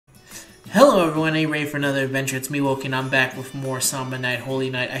Hello everyone, are you ready for another adventure? It's me, Woken. I'm back with more Samba Night, Holy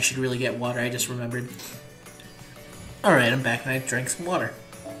Night. I should really get water, I just remembered. Alright, I'm back and I drank some water.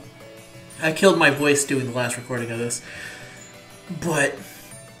 I killed my voice doing the last recording of this. But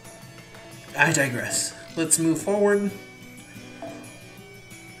I digress. Let's move forward.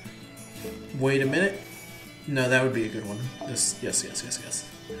 Wait a minute. No, that would be a good one. Yes.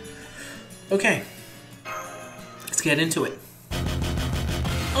 Okay. Let's get into it.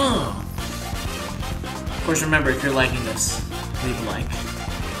 Of course, remember, if you're liking this, leave a like.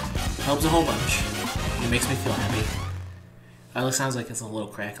 Helps a whole bunch. It makes me feel happy. It sounds like it's a little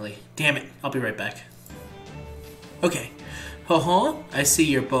crackly. Damn it, I'll be right back. Okay. Ho-ho, I see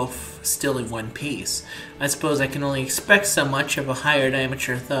you're both still in one piece. I suppose I can only expect so much of a hired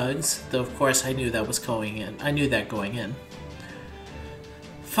amateur thugs, though of course I knew that going in.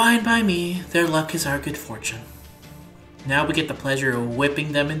 Fine by me, their luck is our good fortune. Now we get the pleasure of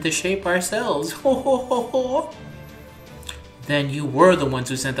whipping them into shape ourselves. Ho ho ho ho! Then you were the ones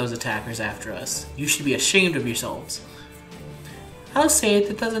who sent those attackers after us. You should be ashamed of yourselves. I'll say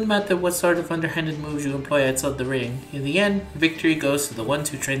it doesn't matter what sort of underhanded moves you employ outside the ring. In the end, victory goes to the ones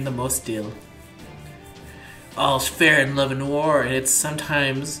who train the most skill. All's fair in love and war, and it's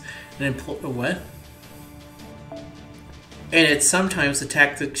sometimes the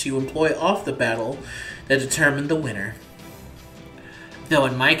tactics you employ off the battle that determine the winner. Though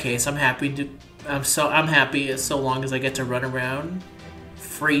in my case, I'm happy so long as I get to run around,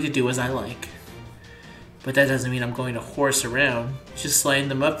 free to do as I like. But that doesn't mean I'm going to horse around. Just line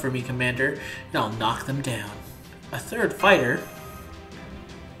them up for me, Commander, and I'll knock them down. A third fighter?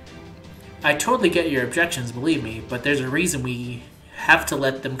 I totally get your objections, believe me, but there's a reason we have to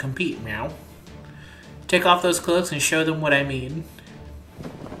let them compete, meow. Take off those cloaks and show them what I mean.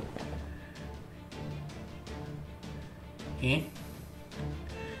 Eh?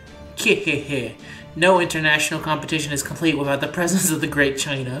 Hehehe. No international competition is complete without the presence of the Great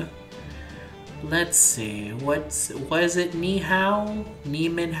China. Let's see, was it Ni Hao? Ni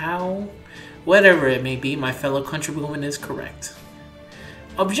Min Hao? Whatever it may be, my fellow countrywoman is correct.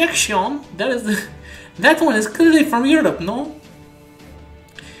 Objection! That one is clearly from Europe, no?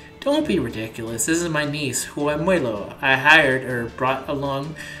 Don't be ridiculous. This is my niece, Huamuelo. I hired or brought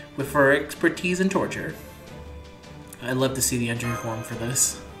along with her expertise in torture. I'd love to see the entry form for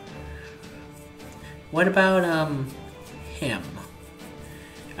this. What about, him?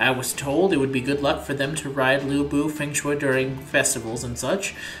 I was told it would be good luck for them to ride Lu Bu Feng Shui during festivals and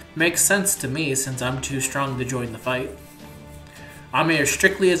such. Makes sense to me since I'm too strong to join the fight. I'm here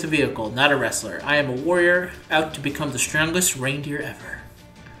strictly as a vehicle, not a wrestler. I am a warrior, out to become the strongest reindeer ever.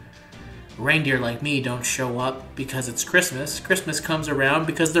 Reindeer like me don't show up because it's Christmas. Christmas comes around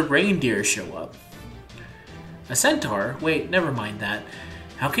because the reindeer show up. A centaur? Wait, never mind that.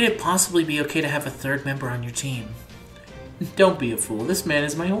 How can it possibly be okay to have a third member on your team? Don't be a fool. This man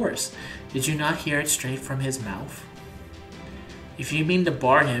is my horse. Did you not hear it straight from his mouth? If you mean to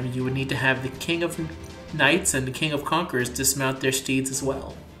bar him, you would need to have the King of Knights and the King of Conquerors dismount their steeds as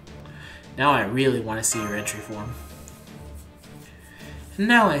well. Now I really want to see your entry form.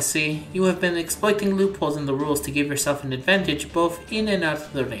 Now I see. You have been exploiting loopholes in the rules to give yourself an advantage both in and out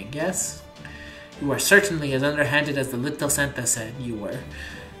of the ring, yes? You are certainly as underhanded as the little Santa said you were.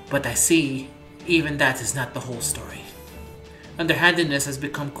 But I see, even that is not the whole story. Underhandedness has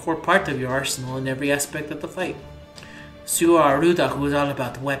become a core part of your arsenal in every aspect of the fight. So you are a Ruda who is all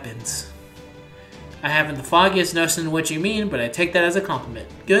about weapons. I haven't the foggiest notion of what you mean, but I take that as a compliment.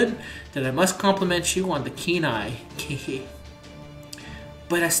 Good, then I must compliment you on the keen eye.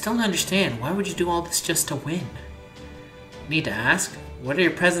 But I still don't understand. Why would you do all this just to win? Need to ask? What are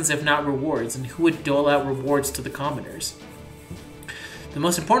your presents if not rewards, and who would dole out rewards to the commoners? The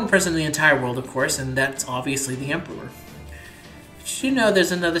most important person in the entire world, of course, and that's obviously the Emperor. Did you know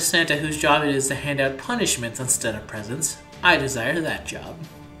there's another Santa whose job it is to hand out punishments instead of presents? I desire that job.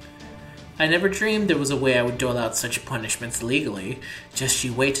 I never dreamed there was a way I would dole out such punishments legally. Just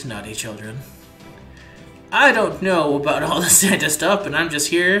you wait, naughty children. I don't know about all the Santa stuff, but I'm just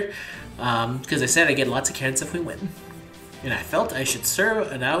here because I said I get lots of carrots if we win. And I felt I should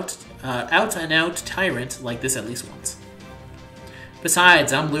serve an out-and-out tyrant like this at least once.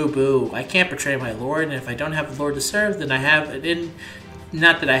 Besides, I'm Lu Bu. I can't betray my lord, and if I don't have a lord to serve, then I have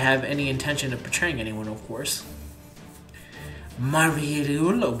not that I have any intention of betraying anyone, of course. What?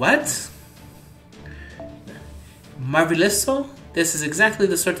 Marveloso? This is exactly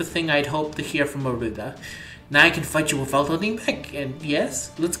the sort of thing I'd hope to hear from Aruda. Now I can fight you without holding back, and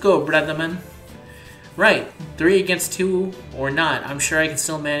yes, let's go, brother man. Right, 3 against 2 or not, I'm sure I can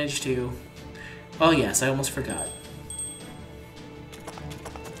still manage to... Oh yes, I almost forgot.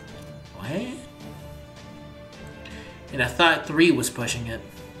 What? What? And I thought 3 was pushing it.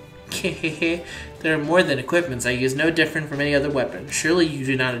 There are more than equipments I use, no different from any other weapon. Surely you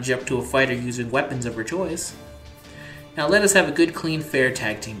do not object to a fighter using weapons of her choice. Now let us have a good, clean, fair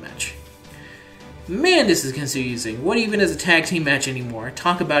tag team match. Man, this is confusing. What even is a tag team match anymore?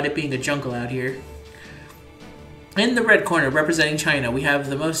 Talk about it being a jungle out here. In the red corner, representing China, we have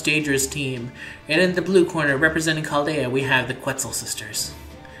the most dangerous team. And in the blue corner, representing Chaldea, we have the Quetzal sisters.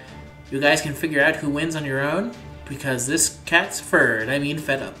 You guys can figure out who wins on your own, because this cat's furred. I mean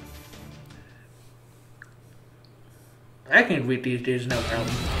fed up. I can read these days, no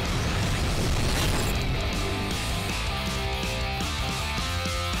problem.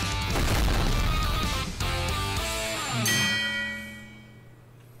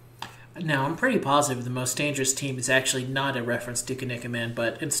 Now, I'm pretty positive the most dangerous team is actually not a reference to Kanika Man,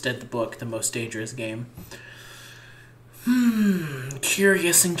 but instead the book, The Most Dangerous Game.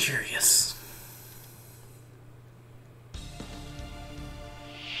 Curious and curious.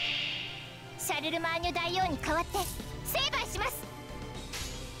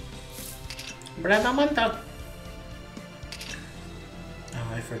 Bradamanta.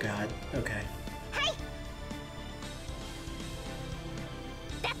 Oh, I forgot. Okay.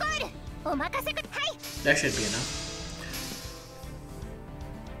 That should be enough.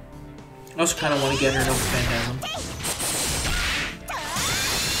 I also kind of want to get her an open phantasm.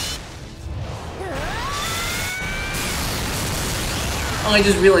 Oh, I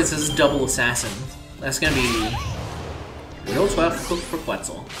just realized this is double assassin. That's gonna be real tough for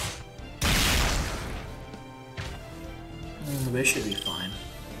Quetzal. This should be fine.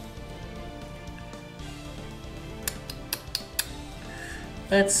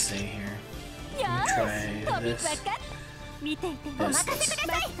 Let's see here. Let me try this. This.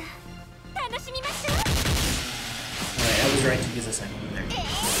 Alright, I was right to use the second one there.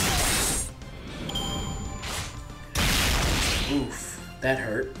 Oof, that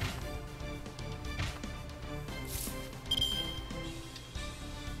hurt.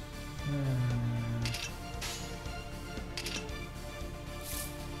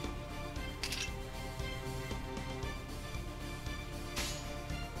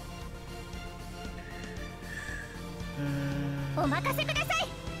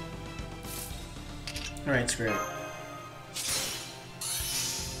 Alright, screw it.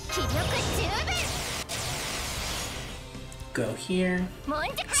 Go here.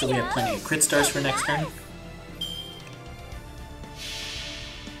 So we have plenty of crit stars for next turn.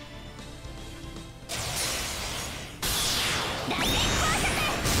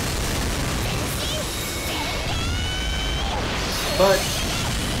 But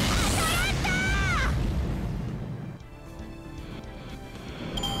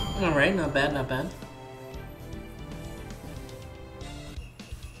alright, not bad, not bad.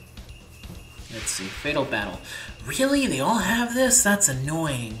 Let's see, Fatal Battle. Really? They all have this? That's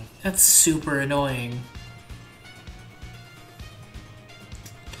annoying. That's super annoying.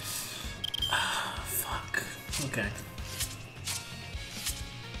 Ah, fuck. Okay.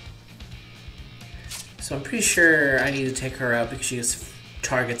 So I'm pretty sure I need to take her out because she just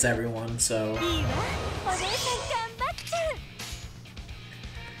targets everyone, so...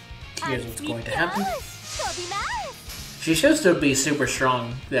 Here's what's going to happen. She should still be super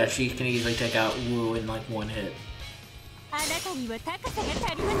strong, that she can easily take out Wu in like one hit.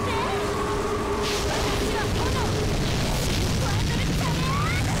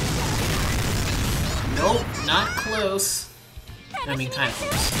 Nope, not close. I mean, kind of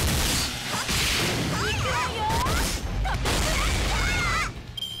close.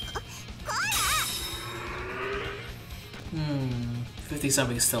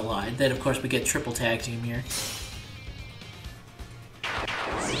 50-something is still alive. Then, of course, we get triple tag team here.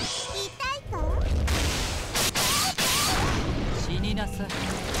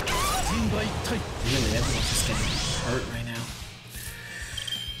 Really, everyone's just getting hurt right now.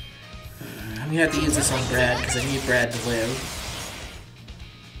 I'm gonna have to use this on Brad, because I need Brad to live.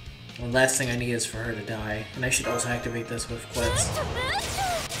 The last thing I need is for her to die. And I should also activate this with Quetz.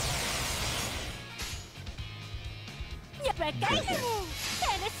 Okay.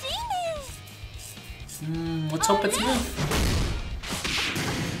 Let's hope it's no.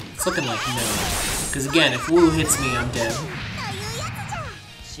 It's looking like no. Because again, if Wu hits me, I'm dead.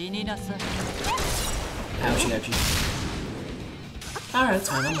 Ouchie, ouchie. Alright, it's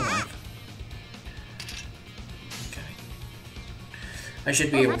fine, I'm alive. Okay. I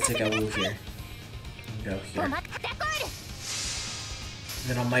should be able to take out Wu here. And go here.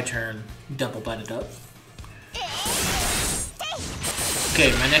 Then on my turn, double butt it up.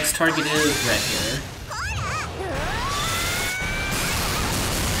 Okay, my next target is red here.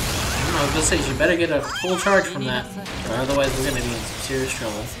 Come I was gonna say, you better get a full charge from that, or otherwise we're gonna be in some serious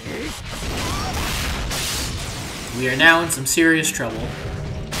trouble. We are now in some serious trouble.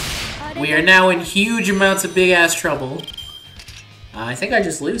 We are now in huge amounts of big-ass trouble. I think I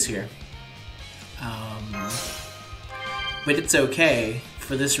just lose here. But it's okay,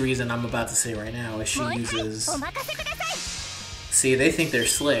 for this reason I'm about to say right now, is she uses... See, they think they're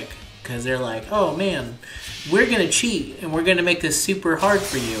slick, because they're like, oh man, we're gonna cheat, and we're gonna make this super hard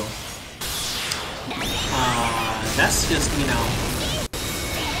for you. That's just, you know,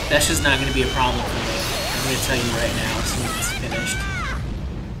 that's just not gonna be a problem for me. I'm gonna tell you right now, as soon as it's finished.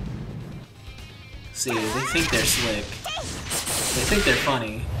 See, they think they're slick. They think they're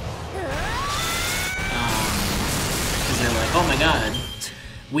funny. Because they're like, oh my god,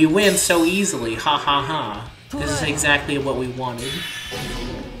 we win so easily, ha ha ha. This is exactly what we wanted.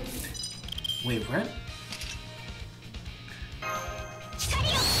 Wait, what?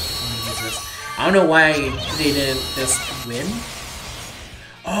 I don't know why they didn't just win.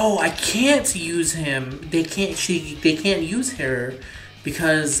 Oh, I can't use him. They can't. They can't use her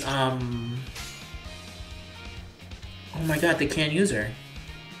because oh my god, they can't use her.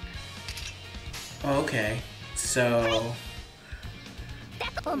 Oh, okay, so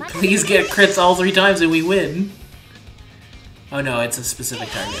please get crits all 3 times and we win. Oh no, it's a specific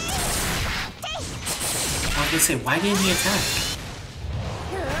target. I was gonna say, why didn't he attack?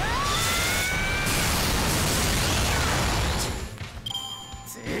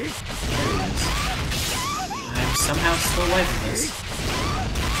 I'm somehow still alive in this.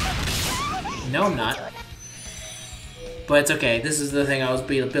 No, I'm not. But it's okay. This is the thing I was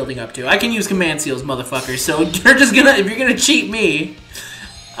building up to. I can use command seals, motherfucker. So you're just gonna, if you're gonna cheat me,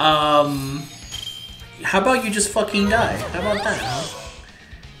 how about you just fucking die? How about that, huh?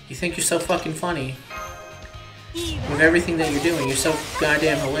 You think you're so fucking funny with everything that you're doing? You're so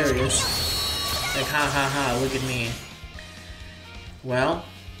goddamn hilarious. Like, ha ha ha, look at me. Well,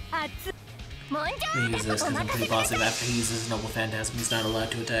 let me use this because I'm pretty positive after he uses Noble Phantasm, he's not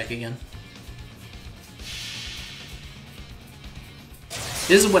allowed to attack again.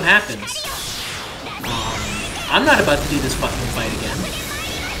 This is what happens. I'm not about to do this fucking fight again.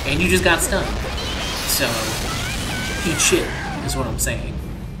 And you just got stunned. So, eat shit, is what I'm saying.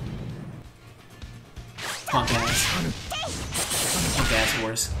 Punk ass. Punk ass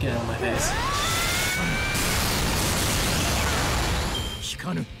horse. Get out of my face.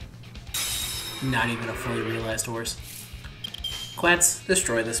 Not even a fully realized horse. Quetz,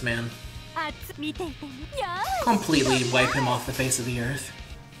 destroy this man. Completely wipe him off the face of the earth.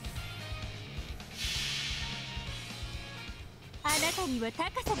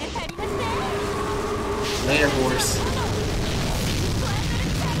 Later, horse.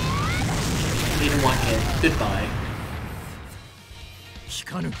 Need one hit. Goodbye.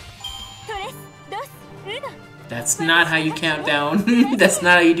 That's not how you count down. That's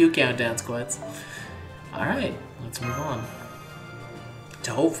not how you do countdowns, Quetz. Alright, let's move on.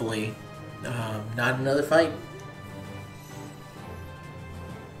 To hopefully not another fight.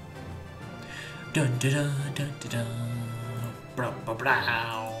 Dun dun dun dun dun dun. Blah, blah,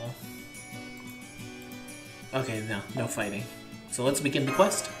 blah. Okay, no fighting. So let's begin the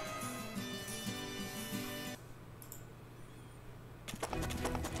quest.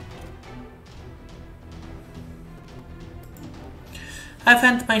 I've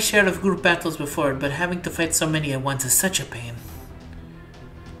had my share of group battles before, but having to fight so many at once is such a pain.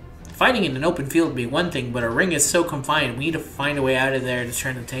 Fighting in an open field would be one thing, but a ring is so confined, we need to find a way out of there to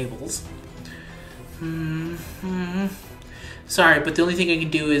turn the tables. Sorry, but the only thing I can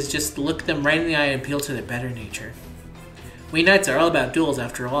do is just look them right in the eye and appeal to their better nature. We knights are all about duels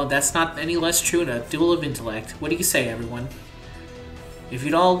after all, and that's not any less true in a duel of intellect. What do you say, everyone? If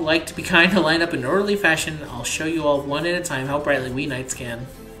you'd all like to be kind to line up in orderly fashion, I'll show you all one at a time how brightly we knights can.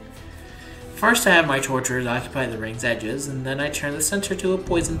 First, I have my torturers occupy the ring's edges, and then I turn the center to a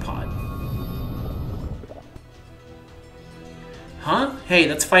poison pot. Huh? Hey,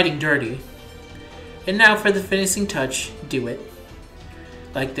 that's fighting dirty. And now for the finishing touch, do it.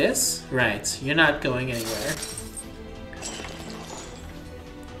 Like this? Right, you're not going anywhere.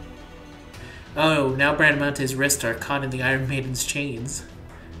 Oh, now Brandamante's wrists are caught in the Iron Maiden's chains.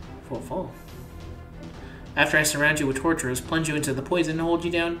 Full fall. After I surround you with torturers, plunge you into the poison, and hold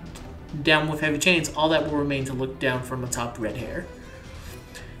you down with heavy chains, all that will remain to look down from atop red hair.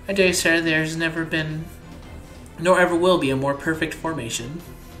 I dare say there's never been, nor ever will be, a more perfect formation.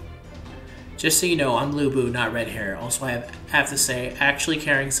 Just so you know, I'm Lubu, not red hair. Also, I have to say, actually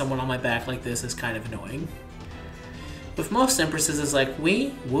carrying someone on my back like this is kind of annoying. With most empresses like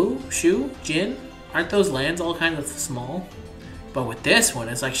Wei, Wu, Shu, Jin, aren't those lands all kind of small? But with this one,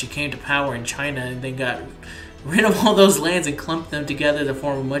 it's like she came to power in China and then got rid of all those lands and clumped them together to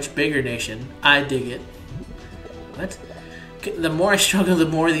form a much bigger nation. I dig it. What? The more I struggle, the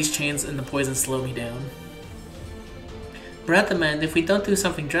more these chains and the poison slow me down. Brother man, if we don't do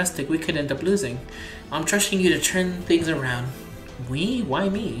something drastic, we could end up losing. I'm trusting you to turn things around. We? Why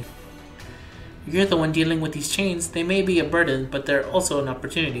me? You're the one dealing with these chains. They may be a burden, but they're also an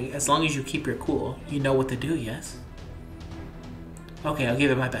opportunity. As long as you keep your cool, you know what to do, yes? Okay, I'll give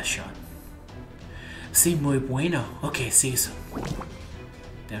it my best shot. Si muy bueno. Okay, see you soon.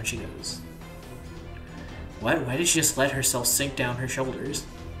 Down she goes. What? Why did she just let herself sink down her shoulders?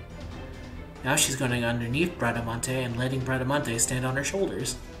 Now she's going underneath Bradamante and letting Bradamante stand on her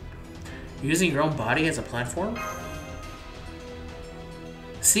shoulders. Using your own body as a platform?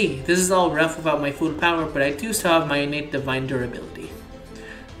 See, this is all rough without my full power, but I do still have my innate divine durability.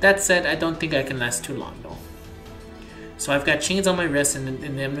 That said, I don't think I can last too long though. So I've got chains on my wrists and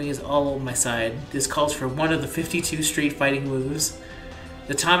enemies all on my side. This calls for one of the 52 street fighting moves.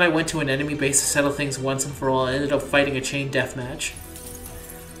 The time I went to an enemy base to settle things once and for all, I ended up fighting a chain deathmatch.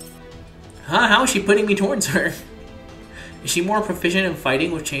 Huh? How is she putting me towards her? Is she more proficient in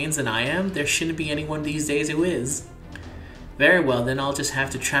fighting with chains than I am? There shouldn't be anyone these days who is. Very well, then I'll just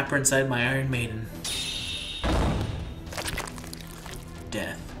have to trap her inside my Iron Maiden.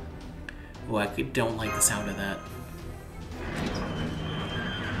 Death. Oh, I don't like the sound of that.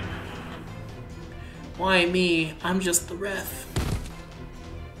 Why me? I'm just the ref.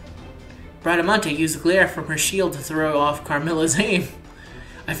 Bradamante used the glare from her shield to throw off Carmilla's aim.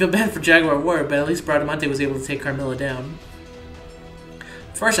 I feel bad for Jaguar Warrior, but at least Bradamante was able to take Carmilla down.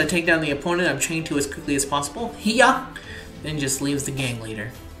 First, I take down the opponent I'm chained to as quickly as possible. Hiya! Then just leaves the gang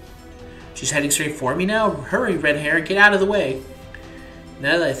leader. She's heading straight for me now? Hurry, red hair, get out of the way!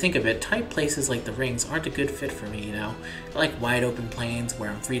 Now that I think of it, tight places like the rings aren't a good fit for me, you know? I like wide open plains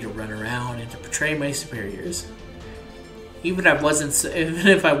where I'm free to run around and to betray my superiors. Even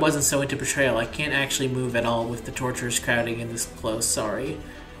if I wasn't so into betrayal, I can't actually move at all with the torturers crowding in this close, sorry.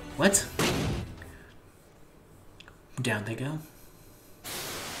 What? Down they go.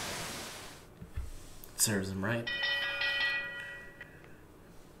 Serves them right.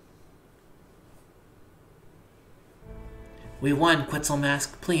 We won, Quetzal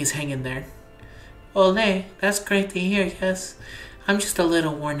Mask. Please hang in there. Ole, that's great to hear, yes. I'm just a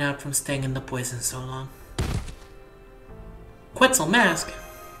little worn out from staying in the poison so long. Quetzal Mask?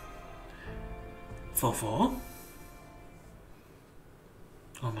 Fofo?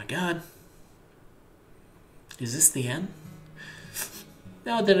 Oh my god. Is this the end?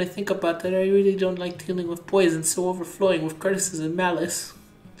 Now that I think about that, I really don't like dealing with poison so overflowing with criticism and malice.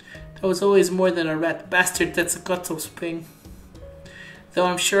 That was always more than a rat bastard Tetsugatsu's ping. Though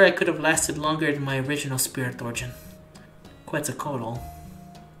I'm sure I could have lasted longer than my original spirit origin. Quetzalcoatl.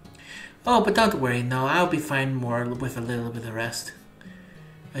 Oh, but don't worry, no, I'll be fine more with a little bit of rest.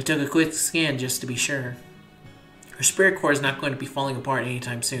 I took a quick scan just to be sure. Her spirit core is not going to be falling apart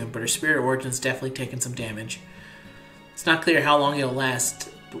anytime soon, but her spirit origin's definitely taken some damage. It's not clear how long it'll last,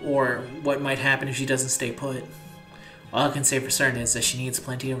 or what might happen if she doesn't stay put. All I can say for certain is that she needs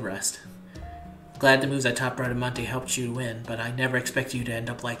plenty of rest. Glad the moves I taught Bradamante helped you win, but I never expected you to end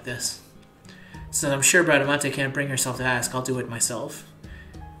up like this. Since I'm sure Bradamante can't bring herself to ask, I'll do it myself.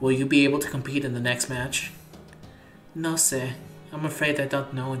 Will you be able to compete in the next match? No sé. I'm afraid I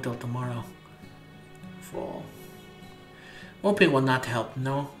don't know until tomorrow. Fall. Moping will not help,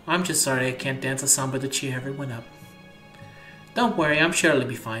 no. I'm just sorry I can't dance a samba to cheer everyone up. Don't worry, I'm sure it'll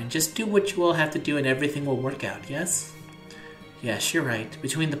be fine. Just do what you will have to do and everything will work out, yes? Yes, you're right.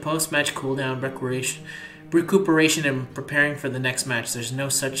 Between the post-match cooldown, recuperation, and preparing for the next match, there's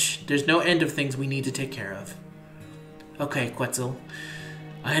no end of things we need to take care of. Okay, Quetzal.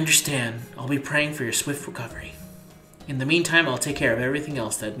 I understand. I'll be praying for your swift recovery. In the meantime, I'll take care of everything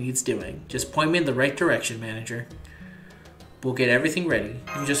else that needs doing. Just point me in the right direction, manager. We'll get everything ready.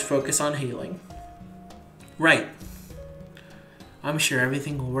 You just focus on healing. Right. I'm sure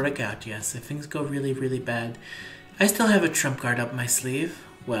everything will work out, yes. If things go really, really bad, I still have a trump card up my sleeve.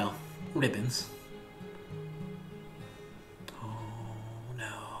 Well, ribbons. Oh,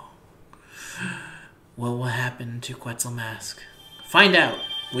 no. What will happen to Quetzal Mask? Find out.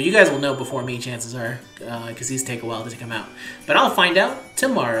 Well, you guys will know before me, chances are, because these take a while to come out. But I'll find out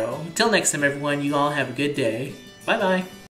tomorrow. Until next time, everyone, you all have a good day. Bye-bye.